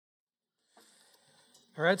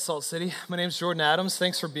All right, Salt City. My name's Jordan Adams.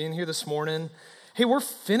 Thanks for being here this morning. Hey, we're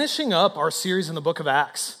finishing up our series in the book of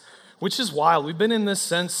Acts, which is wild. We've been in this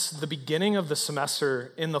since the beginning of the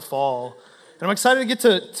semester in the fall. And I'm excited to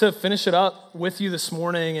get to finish it up with you this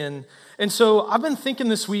morning. And so I've been thinking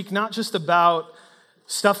this week not just about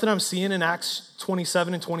stuff that I'm seeing in Acts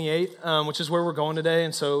 27 and 28, which is where we're going today.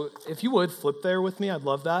 And so if you would flip there with me, I'd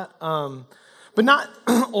love that. But not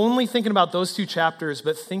only thinking about those two chapters,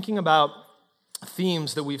 but thinking about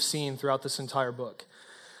themes that we've seen throughout this entire book.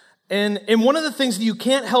 And one of the things that you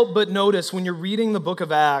can't help but notice when you're reading the book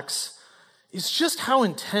of Acts is just how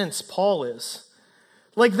intense Paul is.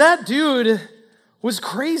 Like, that dude was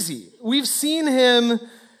crazy. We've seen him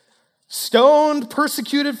stoned,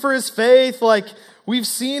 persecuted for his faith. Like, we've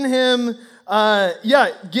seen him,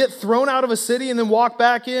 get thrown out of a city and then walk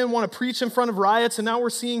back in, want to preach in front of riots. And now we're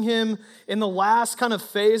seeing him in the last kind of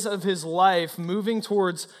phase of his life, moving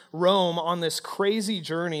towards Rome on this crazy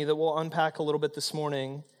journey that we'll unpack a little bit this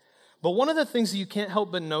morning. But one of the things that you can't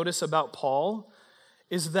help but notice about Paul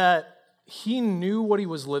is that he knew what he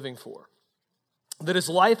was living for, that his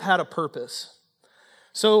life had a purpose.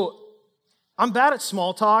 So I'm bad at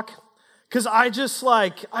small talk because I just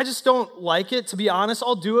don't like it, to be honest.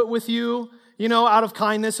 I'll do it with you, out of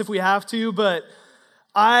kindness if we have to,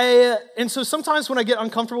 and so sometimes when I get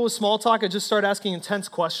uncomfortable with small talk, I just start asking intense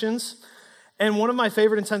questions. And one of my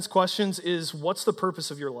favorite intense questions is, what's the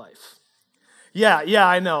purpose of your life? Yeah,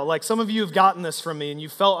 I know. Like, some of you have gotten this from me and you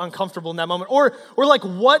felt uncomfortable in that moment. Or like,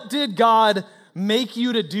 what did God make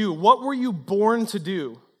you to do? What were you born to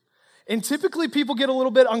do? And typically people get a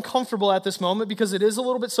little bit uncomfortable at this moment because it is a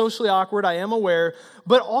little bit socially awkward, I am aware,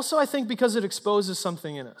 but also I think because it exposes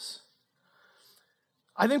something in us.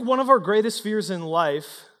 I think one of our greatest fears in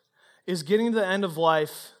life is getting to the end of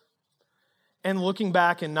life and looking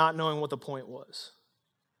back and not knowing what the point was.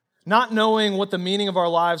 Not knowing what the meaning of our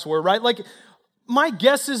lives were, right? Like, my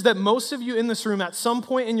guess is that most of you in this room at some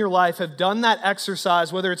point in your life have done that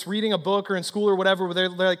exercise, whether it's reading a book or in school or whatever, where they're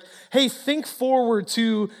like, hey, think forward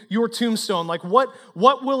to your tombstone. Like, what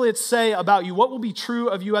will it say about you? What will be true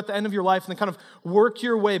of you at the end of your life? And then kind of work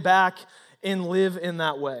your way back and live in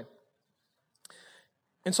that way.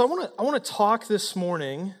 And so I want to talk this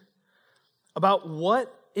morning about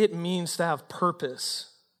what it means to have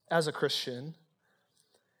purpose as a Christian.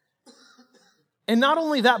 And not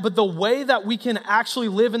only that, but the way that we can actually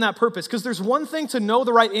live in that purpose. Because there's one thing to know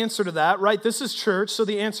the right answer to that, right? This is church, so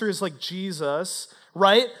the answer is like Jesus,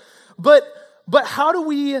 right? But how do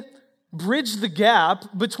we bridge the gap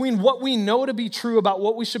between what we know to be true about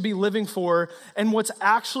what we should be living for and what's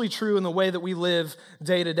actually true in the way that we live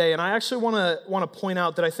day to day? And I actually want to point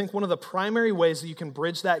out that I think one of the primary ways that you can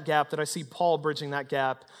bridge that gap, that I see Paul bridging that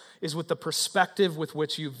gap, is with the perspective with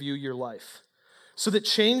which you view your life. So that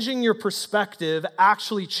changing your perspective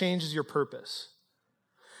actually changes your purpose.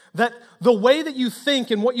 That the way that you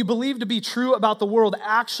think and what you believe to be true about the world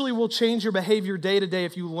actually will change your behavior day to day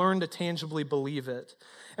if you learn to tangibly believe it.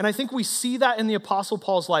 And I think we see that in the Apostle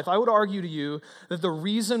Paul's life. I would argue to you that the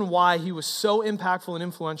reason why he was so impactful and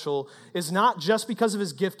influential is not just because of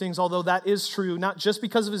his giftings, although that is true, not just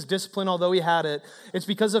because of his discipline, although he had it. It's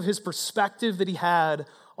because of his perspective that he had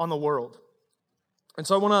on the world. And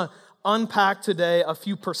so I want to unpack today a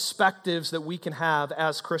few perspectives that we can have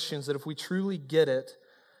as Christians that if we truly get it,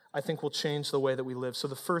 I think will change the way that we live. So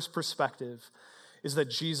the first perspective is that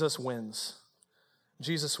Jesus wins.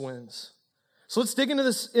 Jesus wins. So let's dig into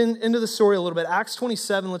this into the story a little bit. Acts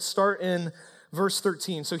 27, let's start in verse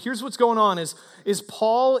 13. So here's what's going on is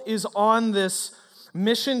Paul is on this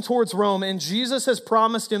mission towards Rome, and Jesus has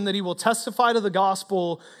promised him that he will testify to the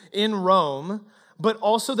gospel in Rome, but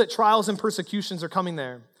also that trials and persecutions are coming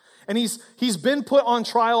there. And he's been put on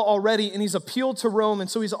trial already, and he's appealed to Rome, and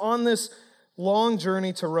so he's on this long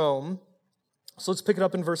journey to Rome. So let's pick it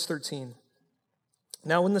up in verse 13.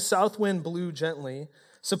 Now when the south wind blew gently,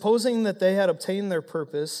 supposing that they had obtained their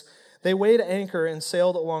purpose, they weighed anchor and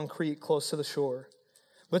sailed along Crete close to the shore.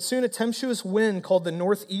 But soon a tempestuous wind called the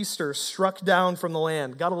northeaster struck down from the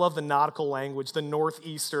land. Gotta love the nautical language, the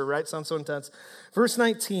northeaster, right? Sounds so intense. Verse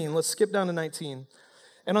 19, let's skip down to 19.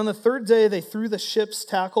 And on the third day, they threw the ship's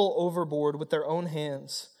tackle overboard with their own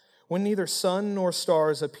hands, when neither sun nor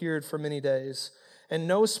stars appeared for many days, and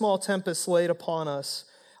no small tempest laid upon us.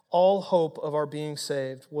 All hope of our being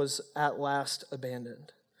saved was at last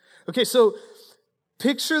abandoned. Okay, so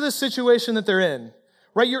picture the situation that they're in,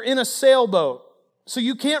 right? You're in a sailboat, so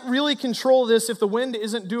you can't really control this if the wind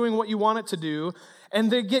isn't doing what you want it to do. And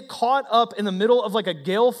they get caught up in the middle of like a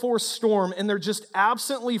gale force storm, and they're just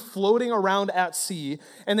absently floating around at sea.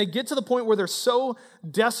 And they get to the point where they're so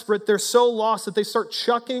desperate, they're so lost that they start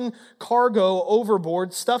chucking cargo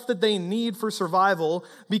overboard, stuff that they need for survival,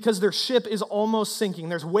 because their ship is almost sinking.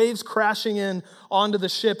 There's waves crashing in onto the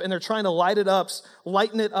ship, and they're trying to lighten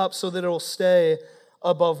it up so that it'll stay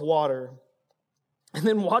above water. And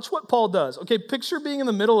then watch what Paul does. Okay, picture being in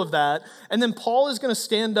the middle of that, and then Paul is going to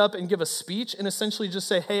stand up and give a speech and essentially just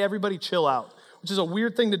say, hey, everybody chill out, which is a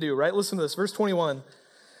weird thing to do, right? Listen to this, verse 21.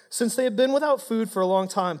 Since they had been without food for a long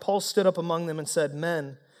time, Paul stood up among them and said,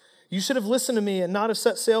 men, you should have listened to me and not have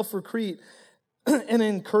set sail for Crete and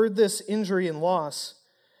incurred this injury and loss.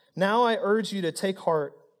 Now I urge you to take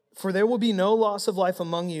heart, for there will be no loss of life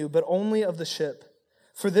among you, but only of the ship.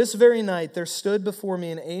 For this very night there stood before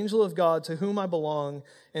me an angel of God to whom I belong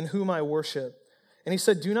and whom I worship. And he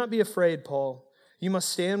said, do not be afraid, Paul. You must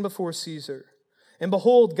stand before Caesar. And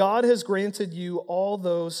behold, God has granted you all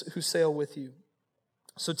those who sail with you.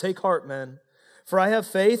 So take heart, men, for I have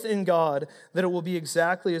faith in God that it will be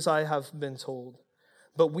exactly as I have been told.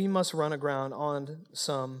 But we must run aground on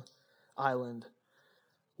some island.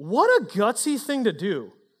 What a gutsy thing to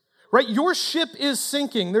do. Right? Your ship is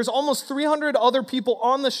sinking. There's almost 300 other people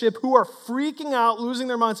on the ship who are freaking out, losing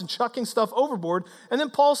their minds, and chucking stuff overboard. And then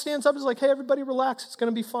Paul stands up and is like, hey, everybody relax. It's going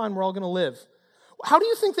to be fine. We're all going to live. How do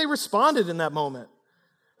you think they responded in that moment?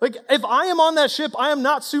 Like, if I am on that ship, I am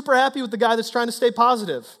not super happy with the guy that's trying to stay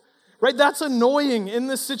positive. Right? That's annoying in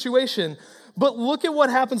this situation. But look at what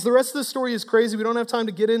happens. The rest of the story is crazy. We don't have time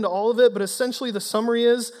to get into all of it. But essentially the summary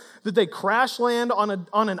is that they crash land on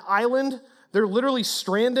an island. They're literally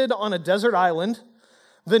stranded on a desert island.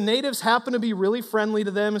 The natives happen to be really friendly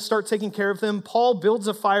to them and start taking care of them. Paul builds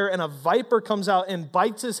a fire, and a viper comes out and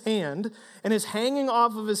bites his hand and is hanging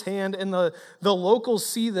off of his hand. And the locals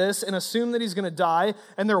see this and assume that he's going to die.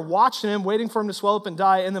 And they're watching him, waiting for him to swell up and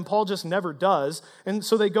die. And then Paul just never does. And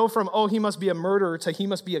so they go from, oh, he must be a murderer to he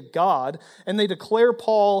must be a god. And they declare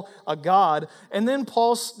Paul a god. And then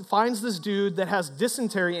Paul finds this dude that has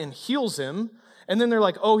dysentery and heals him. And then they're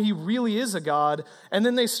like, oh, he really is a god. And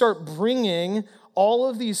then they start bringing all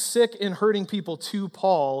of these sick and hurting people to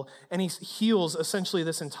Paul, and he heals essentially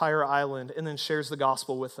this entire island and then shares the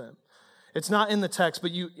gospel with them. It's not in the text,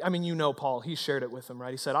 but you know Paul. He shared it with them,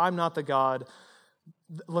 right? He said, I'm not the God.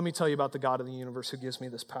 Let me tell you about the God of the universe who gives me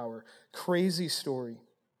this power. Crazy story.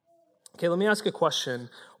 Okay, let me ask a question.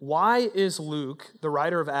 Why is Luke, the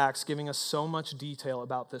writer of Acts, giving us so much detail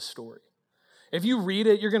about this story? If you read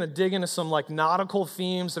it, you're going to dig into some like nautical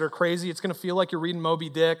themes that are crazy. It's going to feel like you're reading Moby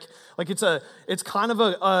Dick. Like it's kind of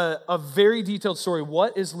a very detailed story.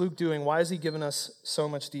 What is Luke doing? Why is he giving us so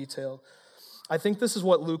much detail? I think this is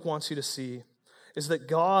what Luke wants you to see, is that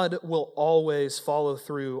God will always follow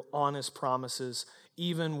through on his promises,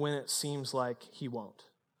 even when it seems like he won't.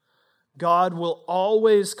 God will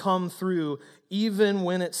always come through, even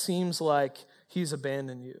when it seems like he's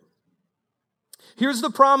abandoned you. Here's the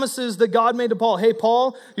promises that God made to Paul. Hey,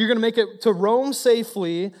 Paul, you're going to make it to Rome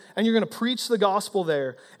safely, and you're going to preach the gospel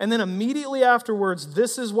there. And then immediately afterwards,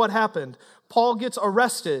 this is what happened. Paul gets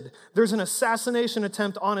arrested. There's an assassination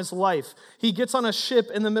attempt on his life. He gets on a ship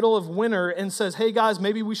in the middle of winter and says, hey, guys,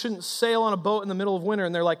 maybe we shouldn't sail on a boat in the middle of winter.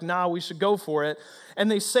 And they're like, nah, we should go for it. And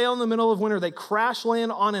they sail in the middle of winter. They crash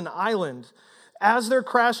land on an island. As they're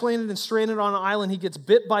crash landed and stranded on an island, he gets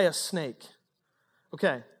bit by a snake.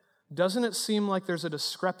 Okay. Doesn't it seem like there's a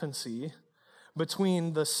discrepancy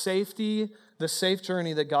between the safe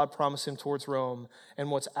journey that God promised him towards Rome and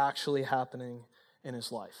what's actually happening in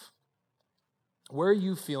his life? Where are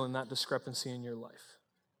you feeling that discrepancy in your life?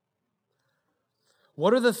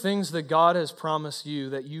 What are the things that God has promised you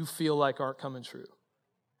that you feel like aren't coming true?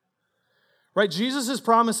 Right? Jesus has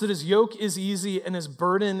promised that his yoke is easy and his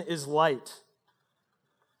burden is light.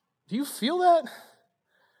 Do you feel that?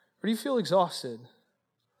 Or do you feel exhausted?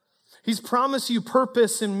 He's promised you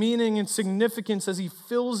purpose and meaning and significance as he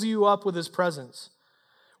fills you up with his presence.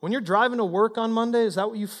 When you're driving to work on Monday, is that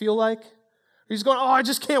what you feel like? He's going, oh, I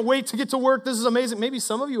just can't wait to get to work. This is amazing. Maybe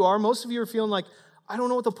some of you are. Most of you are feeling like, I don't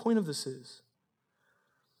know what the point of this is.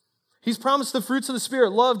 He's promised the fruits of the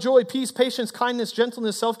Spirit: love, joy, peace, patience, kindness,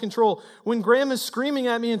 gentleness, self-control. When Graham is screaming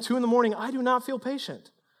at me at 2 a.m, I do not feel patient.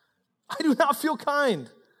 I do not feel kind.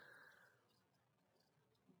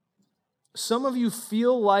 Some of you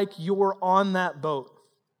feel like you're on that boat,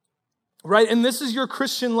 right? And this is your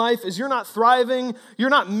Christian life, is you're not thriving, you're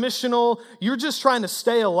not missional, you're just trying to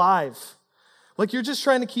stay alive. Like you're just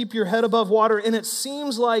trying to keep your head above water, and it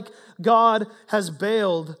seems like God has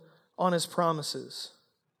bailed on his promises.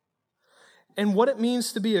 And what it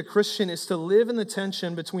means to be a Christian is to live in the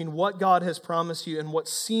tension between what God has promised you and what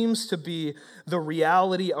seems to be the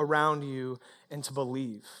reality around you, and to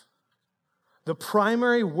believe. The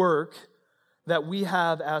primary work that we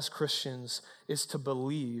have as Christians is to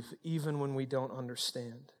believe even when we don't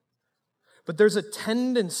understand. But there's a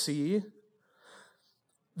tendency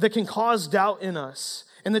that can cause doubt in us.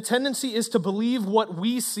 And the tendency is to believe what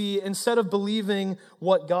we see instead of believing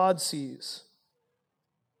what God sees.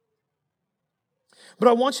 But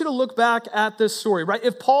I want you to look back at this story, right?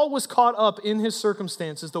 If Paul was caught up in his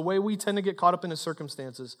circumstances, the way we tend to get caught up in his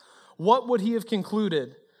circumstances, what would he have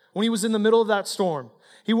concluded when he was in the middle of that storm?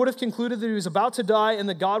 He would have concluded that he was about to die and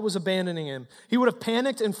that God was abandoning him. He would have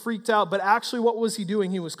panicked and freaked out, but actually what was he doing?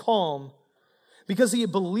 He was calm because he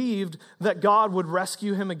believed that God would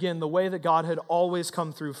rescue him again the way that God had always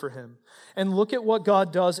come through for him. And look at what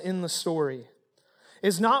God does in the story.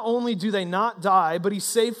 Is not only do they not die, but he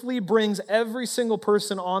safely brings every single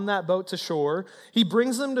person on that boat to shore. He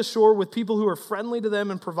brings them to shore with people who are friendly to them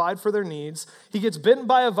and provide for their needs. He gets bitten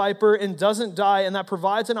by a viper and doesn't die, and that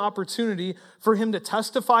provides an opportunity for him to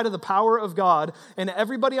testify to the power of God. And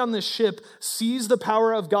everybody on this ship sees the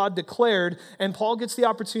power of God declared, and Paul gets the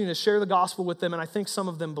opportunity to share the gospel with them, and I think some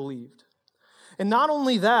of them believed. And not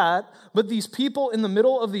only that, but these people in the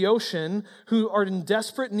middle of the ocean who are in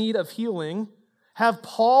desperate need of healing have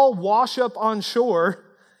Paul wash up on shore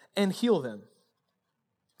and heal them.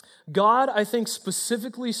 God, I think,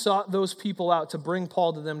 specifically sought those people out to bring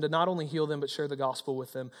Paul to them to not only heal them, but share the gospel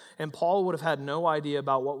with them. And Paul would have had no idea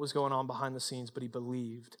about what was going on behind the scenes, but he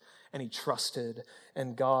believed and he trusted,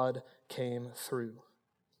 and God came through.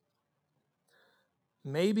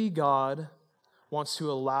 Maybe God wants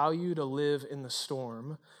to allow you to live in the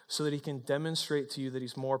storm so that he can demonstrate to you that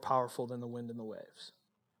he's more powerful than the wind and the waves.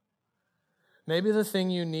 Maybe the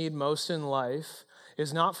thing you need most in life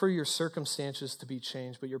is not for your circumstances to be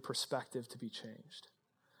changed, but your perspective to be changed.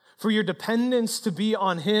 For your dependence to be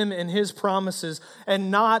on him and his promises,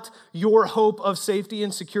 and not your hope of safety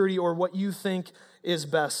and security or what you think is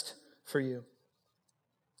best for you.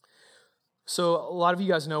 So a lot of you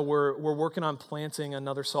guys know we're working on planting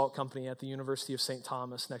another salt company at the University of St.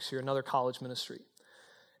 Thomas next year, another college ministry.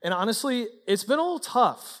 And honestly, it's been a little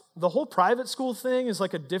tough. The whole private school thing is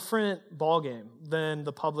like a different ballgame than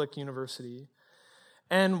the public university.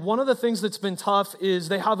 And one of the things that's been tough is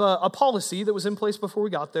they have a policy that was in place before we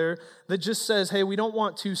got there that just says, hey, we don't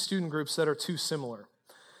want two student groups that are too similar.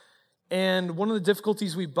 And one of the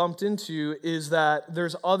difficulties we bumped into is that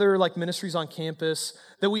there's other like ministries on campus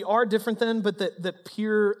that we are different than, but that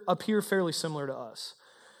appear fairly similar to us.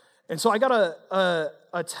 And so I got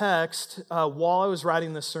a text while I was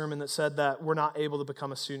writing this sermon that said that we're not able to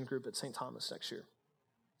become a student group at St. Thomas next year.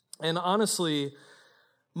 And honestly,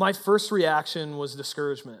 my first reaction was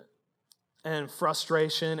discouragement and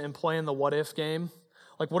frustration and playing the what if game.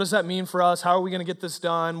 Like, what does that mean for us? How are we going to get this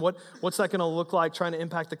done? What's that going to look like trying to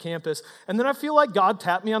impact the campus? And then I feel like God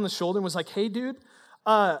tapped me on the shoulder and was like, hey, dude,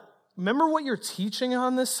 remember what you're teaching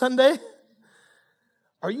on this Sunday?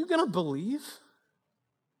 Are you going to believe?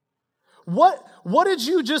 What did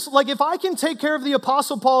you just, like, if I can take care of the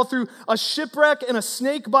Apostle Paul through a shipwreck and a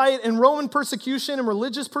snake bite and Roman persecution and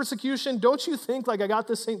religious persecution, don't you think, like, I got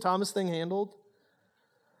this St. Thomas thing handled?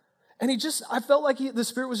 And I felt like the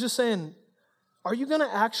Spirit was just saying, are you going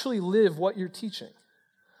to actually live what you're teaching?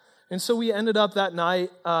 And so we ended up that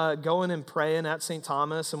night going and praying at St.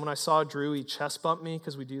 Thomas, and when I saw Drew, he chest bumped me,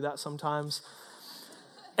 because we do that sometimes.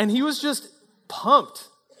 And he was just pumped.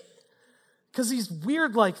 Because he's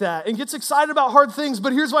weird like that and gets excited about hard things.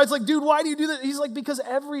 But here's why. It's like, dude, why do you do that? He's like, because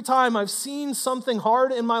every time I've seen something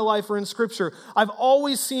hard in my life or in Scripture, I've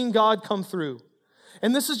always seen God come through.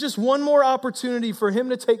 And this is just one more opportunity for him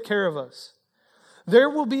to take care of us. There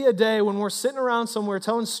will be a day when we're sitting around somewhere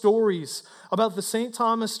telling stories about the St.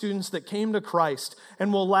 Thomas students that came to Christ,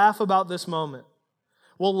 and we'll laugh about this moment.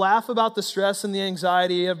 We'll laugh about the stress and the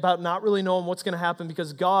anxiety about not really knowing what's going to happen,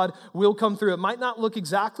 because God will come through. It might not look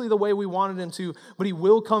exactly the way we wanted him to, but he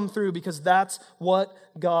will come through, because that's what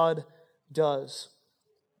God does.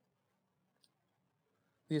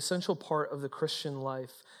 The essential part of the Christian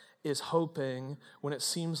life is hoping when it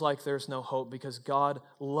seems like there's no hope, because God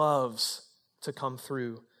loves to come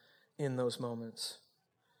through in those moments.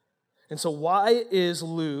 And so why is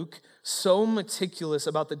Luke so meticulous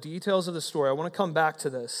about the details of the story? I want to come back to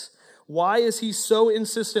this. Why is he so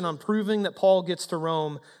insistent on proving that Paul gets to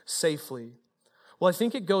Rome safely? Well, I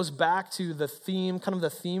think it goes back to the theme, kind of the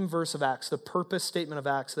theme verse of Acts, the purpose statement of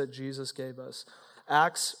Acts that Jesus gave us.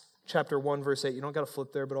 Acts chapter 1, verse 8. You don't got to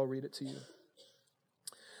flip there, but I'll read it to you.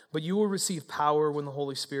 But you will receive power when the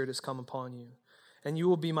Holy Spirit has come upon you. and you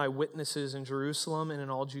will be my witnesses in Jerusalem and in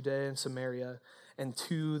all Judea and Samaria and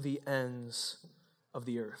to the ends of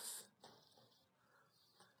the earth.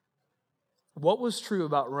 What was true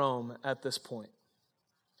about Rome at this point?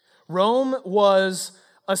 Rome was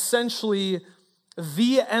essentially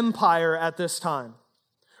the empire at this time.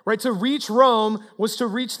 Right? To reach Rome was to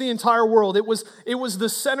reach the entire world. It was the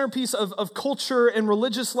centerpiece of culture and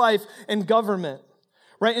religious life and government.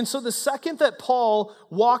 Right? And so the second that Paul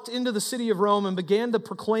walked into the city of Rome and began to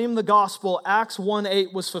proclaim the gospel, Acts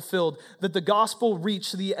 1:8 was fulfilled, that the gospel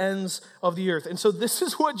reached the ends of the earth. And so this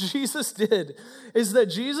is what Jesus did, is that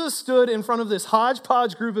Jesus stood in front of this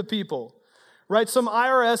hodgepodge group of people, right? Some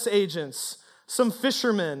IRS agents, some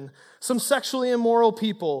fishermen, some sexually immoral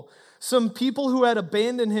people, some people who had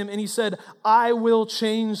abandoned him, and he said, I will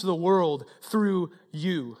change the world through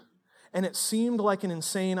you. And it seemed like an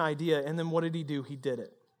insane idea. And then what did he do? He did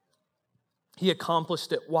it. He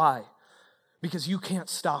accomplished it. Why? Because you can't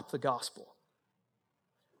stop the gospel.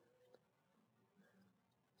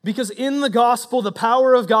 Because in the gospel, the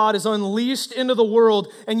power of God is unleashed into the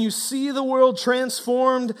world, and you see the world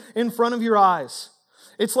transformed in front of your eyes.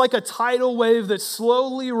 It's like a tidal wave that's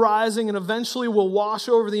slowly rising and eventually will wash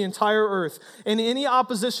over the entire earth. And any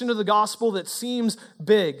opposition to the gospel that seems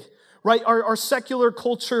big, right? Our secular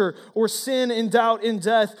culture or sin and doubt and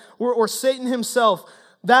death or Satan himself,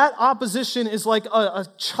 that opposition is like a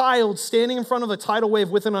child standing in front of a tidal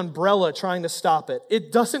wave with an umbrella trying to stop it.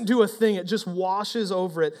 It doesn't do a thing. It just washes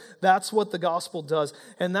over it. That's what the gospel does.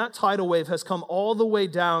 And that tidal wave has come all the way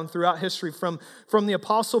down throughout history from the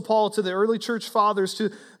Apostle Paul to the early church fathers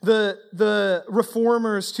to the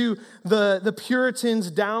reformers to the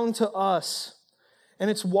Puritans down to us. And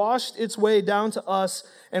it's washed its way down to us,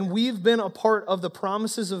 and we've been a part of the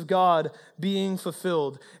promises of God being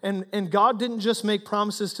fulfilled. And God didn't just make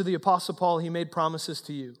promises to the Apostle Paul, he made promises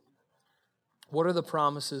to you. What are the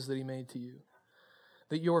promises that he made to you?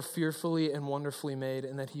 That you're fearfully and wonderfully made,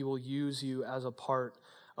 and that he will use you as a part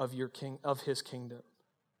of his kingdom.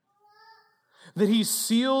 That he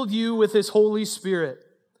sealed you with his Holy Spirit,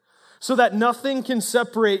 so that nothing can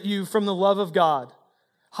separate you from the love of God.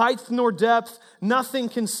 Height nor depth, nothing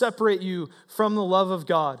can separate you from the love of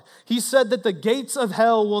God. He said that the gates of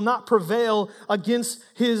hell will not prevail against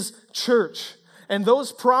his church. And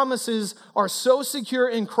those promises are so secure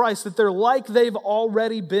in Christ that they're like they've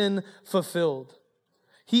already been fulfilled.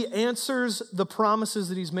 He answers the promises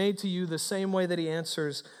that he's made to you the same way that he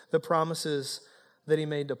answers the promises that he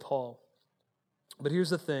made to Paul. But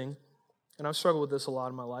here's the thing, and I've struggled with this a lot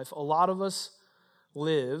in my life. A lot of us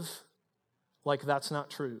live like that's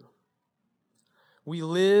not true. We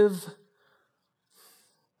live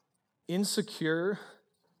insecure,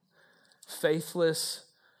 faithless,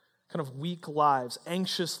 kind of weak lives,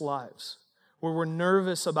 anxious lives, where we're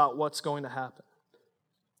nervous about what's going to happen.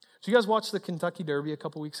 Did you guys watch the Kentucky Derby a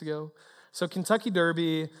couple weeks ago? So Kentucky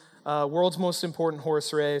Derby, world's most important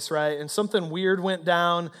horse race, right? And something weird went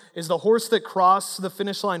down is the horse that crossed the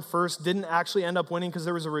finish line first didn't actually end up winning because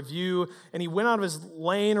there was a review and he went out of his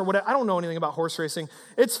lane or whatever. I don't know anything about horse racing.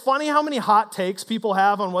 It's funny how many hot takes people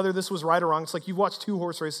have on whether this was right or wrong. It's like you've watched 2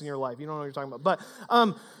 horse races in your life. You don't know what you're talking about.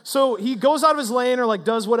 But so he goes out of his lane or like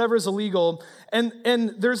does whatever is illegal. And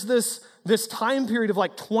there's this time period of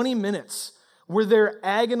like 20 minutes where they're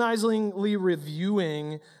agonizingly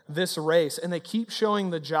reviewing this race, and they keep showing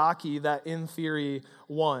the jockey that in theory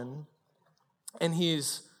won, and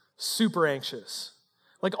he's super anxious.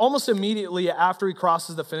 Like almost immediately after he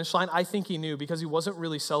crosses the finish line, I think he knew because he wasn't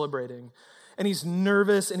really celebrating. And he's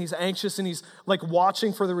nervous and he's anxious and he's like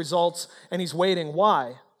watching for the results and he's waiting.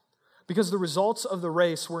 Why? Because the results of the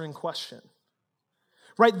race were in question.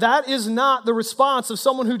 Right? That is not the response of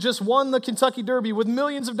someone who just won the Kentucky Derby with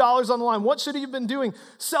millions of dollars on the line. What should he have been doing?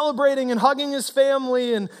 Celebrating and hugging his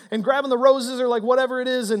family and grabbing the roses or like whatever it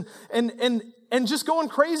is and just going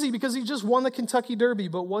crazy because he just won the Kentucky Derby.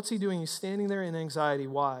 But what's he doing? He's standing there in anxiety.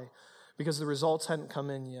 Why? Because the results hadn't come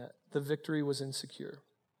in yet. The victory was insecure.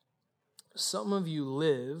 Some of you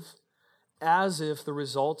live as if the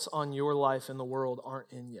results on your life in the world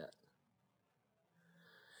aren't in yet.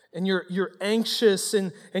 And you're anxious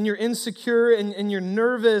and you're insecure and you're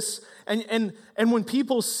nervous. And when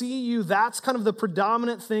people see you, that's kind of the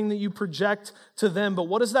predominant thing that you project to them. But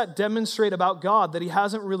what does that demonstrate about God? That he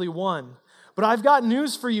hasn't really won. But I've got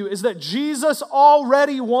news for you, is that Jesus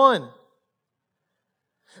already won.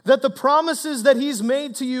 That the promises that he's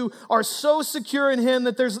made to you are so secure in him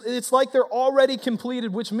that it's like they're already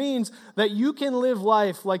completed, which means that you can live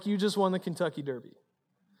life like you just won the Kentucky Derby.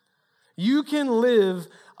 You can live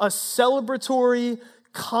a celebratory,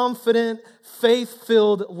 confident,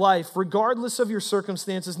 faith-filled life, regardless of your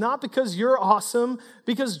circumstances, not because you're awesome,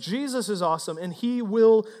 because Jesus is awesome, and he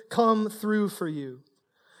will come through for you.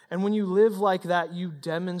 And when you live like that, you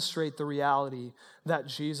demonstrate the reality that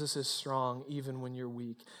Jesus is strong even when you're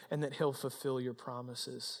weak, and that he'll fulfill your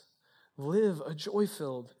promises. Live a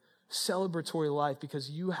joy-filled, celebratory life because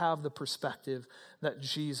you have the perspective that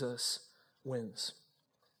Jesus wins.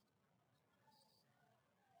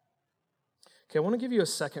 Okay, I want to give you a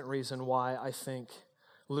second reason why I think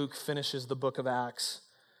Luke finishes the book of Acts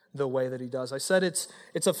the way that he does. I said it's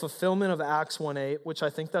a fulfillment of Acts 1:8, which I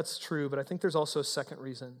think that's true, but I think there's also a second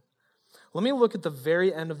reason. Let me look at the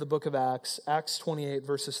very end of the book of Acts, Acts 28,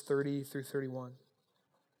 verses 30 through 31.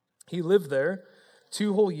 He lived there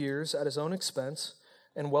 2 whole years at his own expense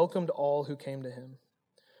and welcomed all who came to him,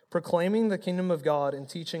 proclaiming the kingdom of God and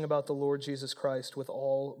teaching about the Lord Jesus Christ with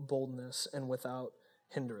all boldness and without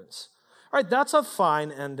hindrance. All right, that's a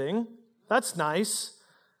fine ending. That's nice.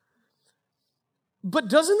 But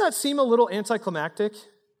doesn't that seem a little anticlimactic?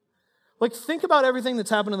 Like, think about everything that's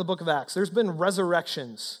happened in the book of Acts. There's been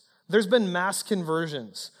resurrections. There's been mass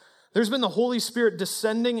conversions. There's been the Holy Spirit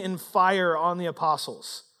descending in fire on the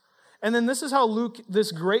apostles. And then this is how Luke,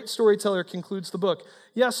 this great storyteller, concludes the book.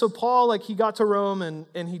 Yeah, so Paul, he got to Rome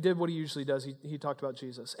and he did what he usually does. He talked about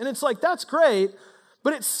Jesus. And it's that's great,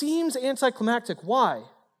 but it seems anticlimactic. Why?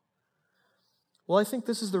 Well, I think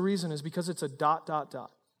this is the reason, is because it's a ...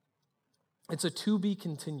 It's a to be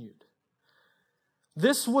continued.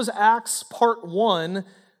 This was Acts part 1.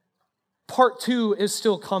 Part 2 is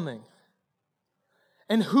still coming.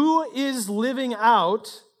 And who is living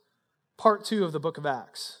out part 2 of the book of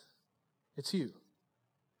Acts? It's you.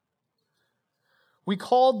 We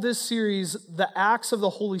called this series the Acts of the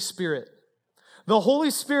Holy Spirit. The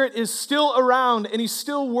Holy Spirit is still around and he's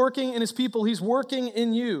still working in his people. He's working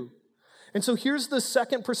in you. And so here's the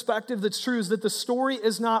second perspective that's true, is that the story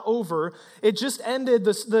is not over. It just ended,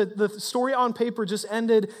 the story on paper just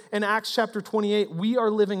ended in Acts chapter 28. We are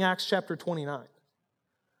living Acts chapter 29.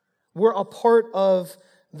 We're a part of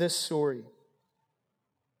this story.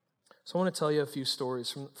 So I want to tell you a few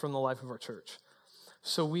stories from the life of our church.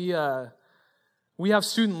 So we have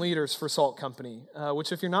student leaders for Salt Company,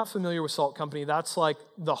 which if you're not familiar with Salt Company, that's like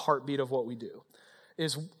the heartbeat of what we do.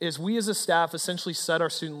 Is we as a staff essentially set our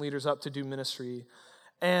student leaders up to do ministry.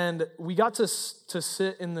 And we got to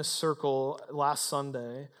sit in this circle last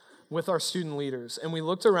Sunday with our student leaders. And we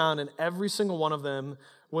looked around and every single one of them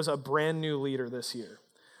was a brand new leader this year,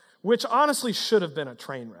 which honestly should have been a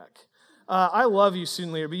train wreck. I love you,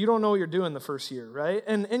 student leader, but you don't know what you're doing the first year, right?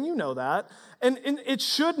 And you know that. And it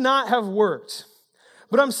should not have worked.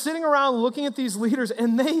 But I'm sitting around looking at these leaders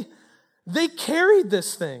and they carried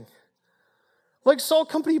this thing. Salt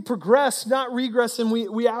Company progressed, not regressed, and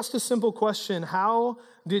we asked a simple question: how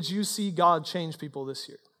did you see God change people this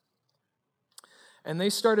year? And they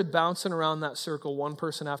started bouncing around that circle, one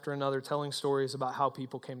person after another, telling stories about how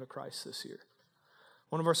people came to Christ this year.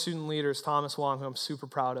 One of our student leaders, Thomas Wong, who I'm super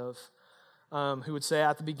proud of, who would say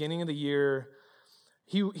at the beginning of the year,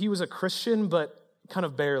 he was a Christian, but kind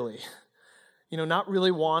of barely. Not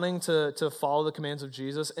really wanting to follow the commands of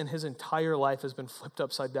Jesus, and his entire life has been flipped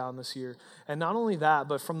upside down this year. And not only that,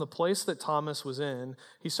 but from the place that Thomas was in,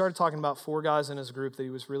 he started talking about 4 guys in his group that he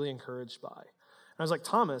was really encouraged by. And I was like,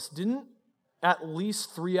 Thomas, didn't at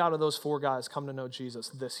least 3 out of those 4 guys come to know Jesus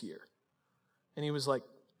this year? And he was like,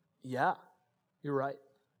 yeah, you're right.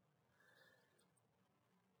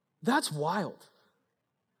 That's wild.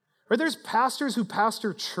 Right? There's pastors who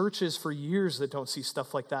pastor churches for years that don't see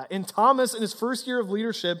stuff like that. And Thomas, in his first year of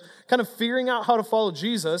leadership, kind of figuring out how to follow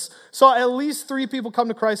Jesus, saw at least 3 people come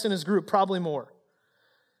to Christ in his group, probably more.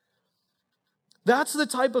 That's the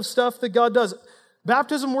type of stuff that God does.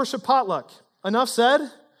 Baptism, worship, potluck. Enough said,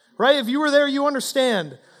 right? If you were there, you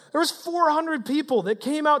understand. There was 400 people that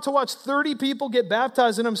came out to watch 30 people get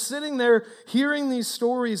baptized, and I'm sitting there hearing these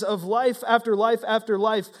stories of life after life after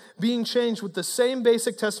life being changed with the same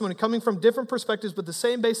basic testimony, coming from different perspectives, but the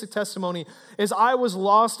same basic testimony is I was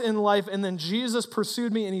lost in life, and then Jesus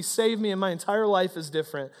pursued me, and he saved me, and my entire life is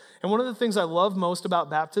different. And one of the things I love most about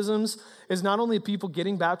baptisms is not only people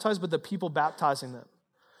getting baptized, but the people baptizing them.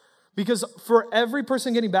 Because for every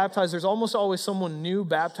person getting baptized, there's almost always someone new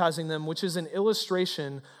baptizing them, which is an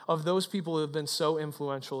illustration of those people who have been so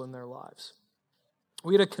influential in their lives.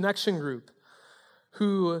 We had a connection group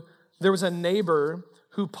there was a neighbor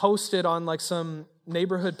who posted on some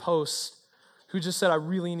neighborhood posts who just said, I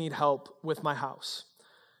really need help with my house.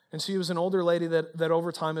 And she was an older lady that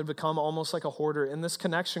over time had become almost like a hoarder. And this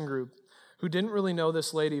connection group, who didn't really know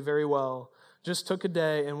this lady very well, just took a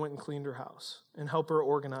day and went and cleaned her house and helped her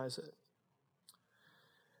organize it.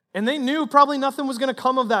 And they knew probably nothing was going to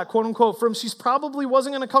come of that, quote unquote, from she probably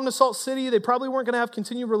wasn't going to come to Salt City. They probably weren't going to have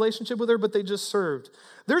continued relationship with her, but they just served.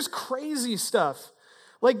 There's crazy stuff.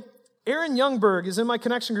 Like Aaron Youngberg is in my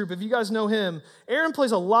connection group. If you guys know him, Aaron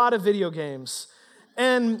plays a lot of video games.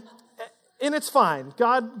 And it's fine.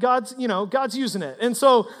 God's using it. And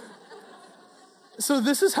so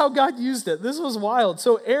this is how God used it. This was wild.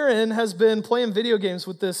 So Aaron has been playing video games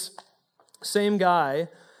with this same guy.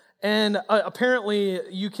 And apparently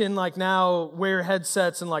you can now wear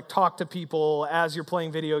headsets and talk to people as you're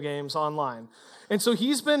playing video games online. And so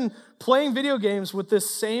he's been playing video games with this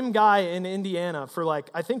same guy in Indiana for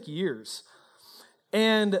I think years.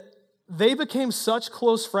 And they became such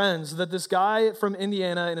close friends that this guy from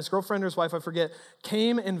Indiana and his girlfriend or his wife, I forget,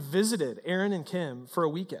 came and visited Aaron and Kim for a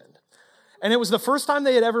weekend. And it was the first time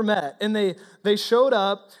they had ever met. And they showed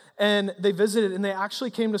up and they visited and they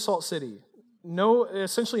actually came to Salt City.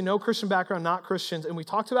 Essentially no Christian background, not Christians. And we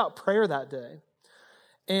talked about prayer that day.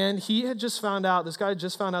 And this guy had just found out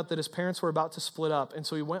that his parents were about to split up. And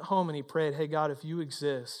so he went home and he prayed, hey, God, if you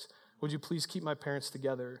exist, would you please keep my parents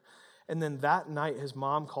together? And then that night, his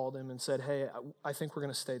mom called him and said, hey, I think we're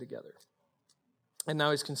going to stay together. And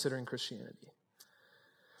now he's considering Christianity.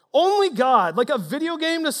 Only God, a video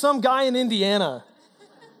game to some guy in Indiana.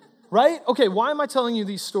 Right? Okay, why am I telling you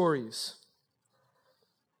these stories?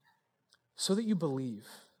 So that you believe.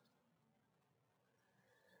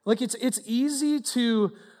 It's easy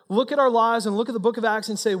to look at our lives and look at the book of Acts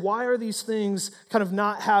and say, why are these things kind of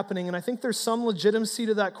not happening? And I think there's some legitimacy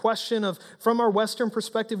to that question of, from our Western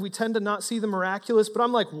perspective, we tend to not see the miraculous, but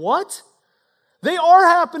I'm like, what? They are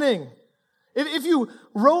happening. If you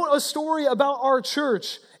wrote a story about our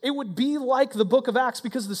church, it would be like the book of Acts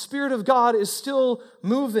because the Spirit of God is still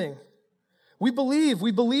moving. We believe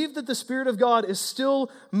that the Spirit of God is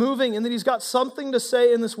still moving and that He's got something to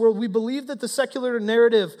say in this world. We believe that the secular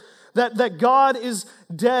narrative, that God is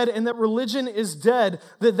dead and that religion is dead,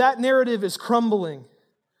 that narrative is crumbling.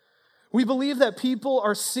 We believe that people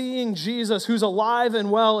are seeing Jesus who's alive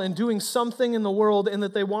and well and doing something in the world and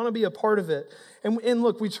that they want to be a part of it. And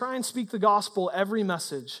look, we try and speak the gospel every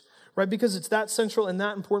message, right? Because it's that central and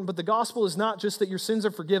that important. But the gospel is not just that your sins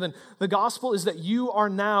are forgiven. The gospel is that you are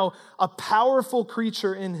now a powerful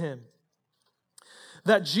creature in Him.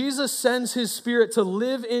 That Jesus sends His Spirit to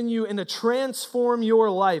live in you and to transform your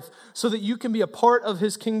life so that you can be a part of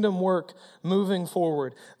His kingdom work moving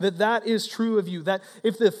forward. That is true of you. That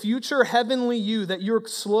if the future heavenly you that you're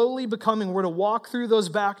slowly becoming were to walk through those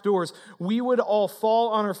back doors, we would all fall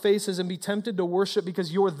on our faces and be tempted to worship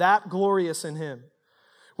because you're that glorious in Him.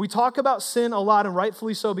 We talk about sin a lot, and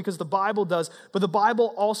rightfully so, because the Bible does, but the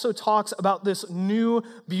Bible also talks about this new,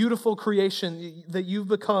 beautiful creation that you've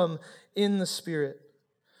become in the Spirit.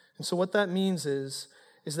 And so what that means is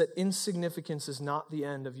that insignificance is not the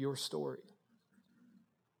end of your story.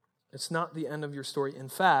 It's not the end of your story. In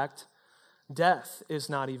fact, death is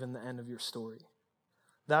not even the end of your story.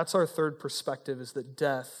 That's our third perspective, is that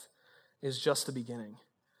death is just the beginning.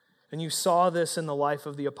 And you saw this in the life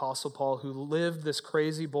of the Apostle Paul, who lived this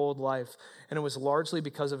crazy, bold life. And it was largely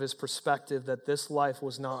because of his perspective that this life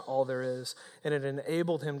was not all there is. And it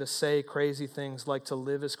enabled him to say crazy things like, to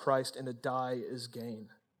live is Christ and to die is gain.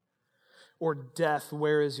 Or death,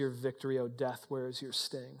 where is your victory? Oh, death, where is your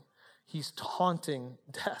sting? He's taunting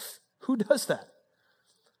death. Who does that?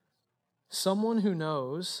 Someone who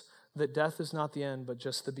knows that death is not the end, but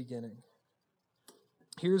just the beginning.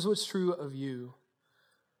 Here's what's true of you.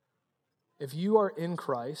 If you are in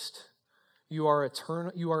Christ, you are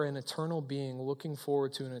an eternal being looking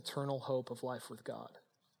forward to an eternal hope of life with God.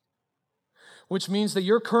 Which means that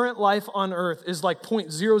your current life on earth is like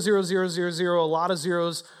 0.00000, a lot of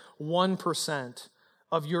zeros, 1%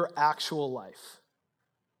 of your actual life.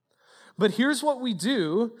 But here's what we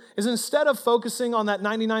do, is instead of focusing on that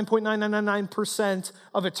 99.999%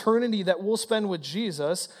 of eternity that we'll spend with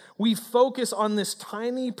Jesus, we focus on this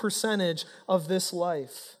tiny percentage of this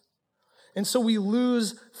life. And so we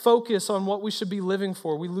lose focus on what we should be living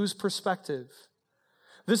for. We lose perspective.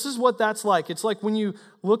 This is what that's like. It's like when you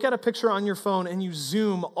look at a picture on your phone and you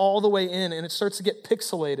zoom all the way in and it starts to get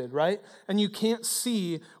pixelated, right? And you can't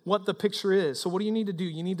see what the picture is. So what do you need to do?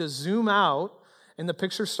 You need to zoom out and the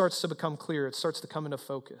picture starts to become clear. It starts to come into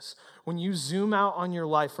focus. When you zoom out on your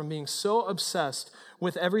life from being so obsessed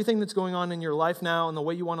with everything that's going on in your life now and the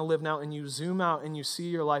way you want to live now, and you zoom out and you see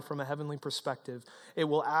your life from a heavenly perspective, it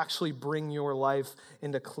will actually bring your life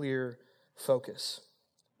into clear focus.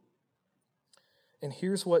 And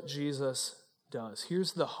here's what Jesus does.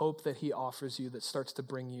 Here's the hope that He offers you that starts to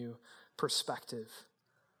bring you perspective.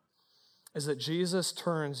 Is that Jesus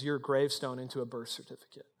turns your gravestone into a birth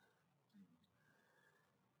certificate.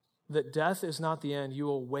 that death is not the end. You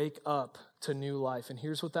will wake up to new life. And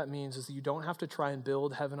here's what that means is that you don't have to try and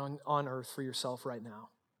build heaven on earth for yourself right now.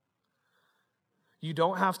 You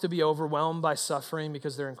don't have to be overwhelmed by suffering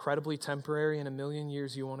because they're incredibly temporary. In a million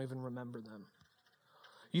years, you won't even remember them.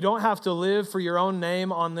 You don't have to live for your own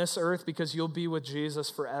name on this earth because you'll be with Jesus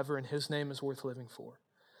forever and his name is worth living for.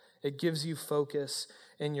 It gives you focus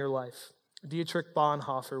in your life. Dietrich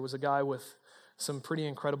Bonhoeffer was a guy with some pretty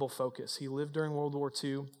incredible focus. He lived during World War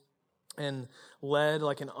II and led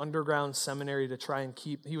like an underground seminary to try and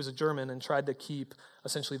he was a German and tried to keep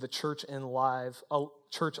essentially the church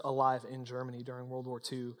alive in Germany during World War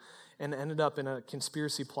II, and ended up in a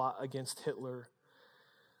conspiracy plot against Hitler.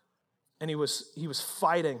 And he was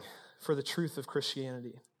fighting for the truth of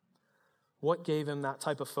Christianity. What gave him that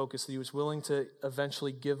type of focus that he was willing to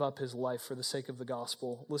eventually give up his life for the sake of the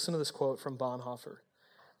gospel? Listen to this quote from Bonhoeffer.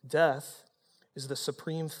 Death is the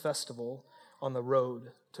supreme festival on the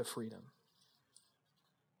road to freedom.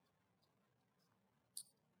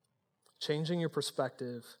 Changing your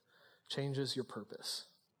perspective changes your purpose.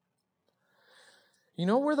 You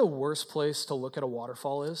know where the worst place to look at a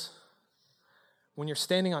waterfall is? When you're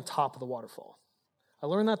standing on top of the waterfall. I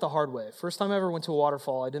learned that the hard way. First time I ever went to a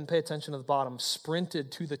waterfall, I didn't pay attention to the bottom,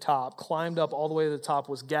 sprinted to the top, climbed up all the way to the top,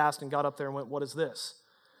 was gassed, and got up there and went, what is this?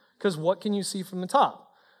 Because what can you see from the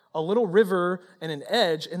top? A little river and an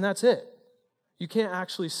edge, and that's it. You can't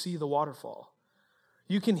actually see the waterfall.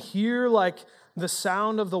 You can hear like the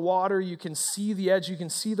sound of the water, you can see the edge, you can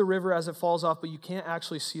see the river as it falls off, but you can't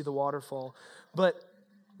actually see the waterfall. But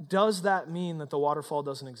does that mean that the waterfall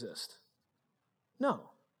doesn't exist? No.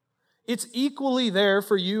 It's equally there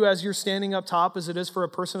for you as you're standing up top as it is for a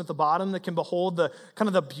person at the bottom that can behold the kind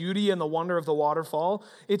of the beauty and the wonder of the waterfall.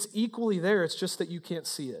 It's equally there. It's just that you can't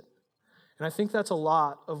see it. And I think that's a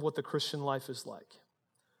lot of what the Christian life is like.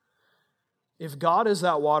 If God is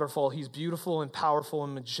that waterfall, he's beautiful and powerful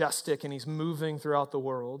and majestic and he's moving throughout the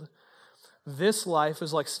world. This life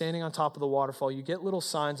is like standing on top of the waterfall. You get little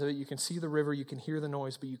signs of it. You can see the river, you can hear the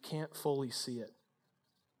noise, but you can't fully see it.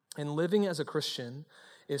 And living as a Christian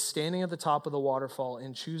is standing at the top of the waterfall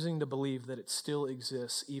and choosing to believe that it still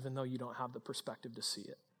exists even though you don't have the perspective to see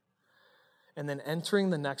it. And then entering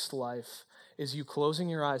the next life is you closing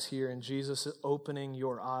your eyes here and Jesus opening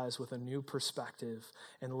your eyes with a new perspective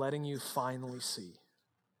and letting you finally see.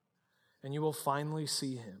 And you will finally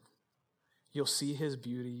see him. You'll see his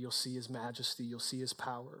beauty, you'll see his majesty, you'll see his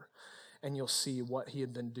power, and you'll see what he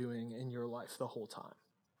had been doing in your life the whole time.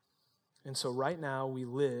 And so right now we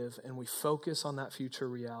live and we focus on that future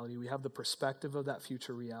reality. We have the perspective of that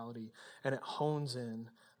future reality, and it hones in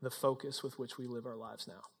the focus with which we live our lives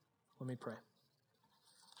now. Let me pray.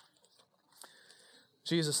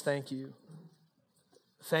 Jesus, thank you.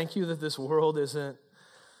 Thank you that this world isn't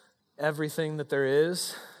everything that there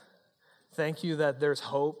is. Thank you that there's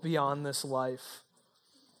hope beyond this life,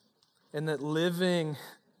 and that living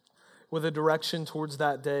with a direction towards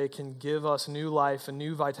that day can give us new life and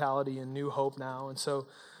new vitality and new hope now. And so,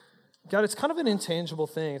 God, it's kind of an intangible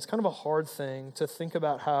thing. It's kind of a hard thing to think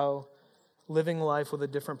about how living life with a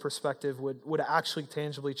different perspective would actually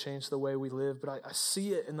tangibly change the way we live. But I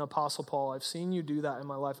see it in the Apostle Paul. I've seen you do that in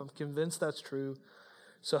my life. I'm convinced that's true.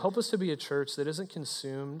 So help us to be a church that isn't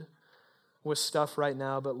consumed with stuff right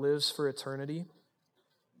now, but lives for eternity.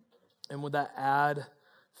 And would that add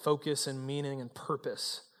focus and meaning and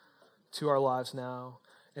purpose to our lives now?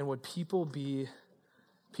 And would people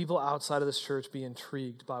outside of this church be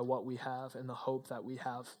intrigued by what we have and the hope that we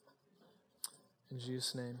have? In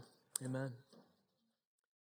Jesus' name, amen.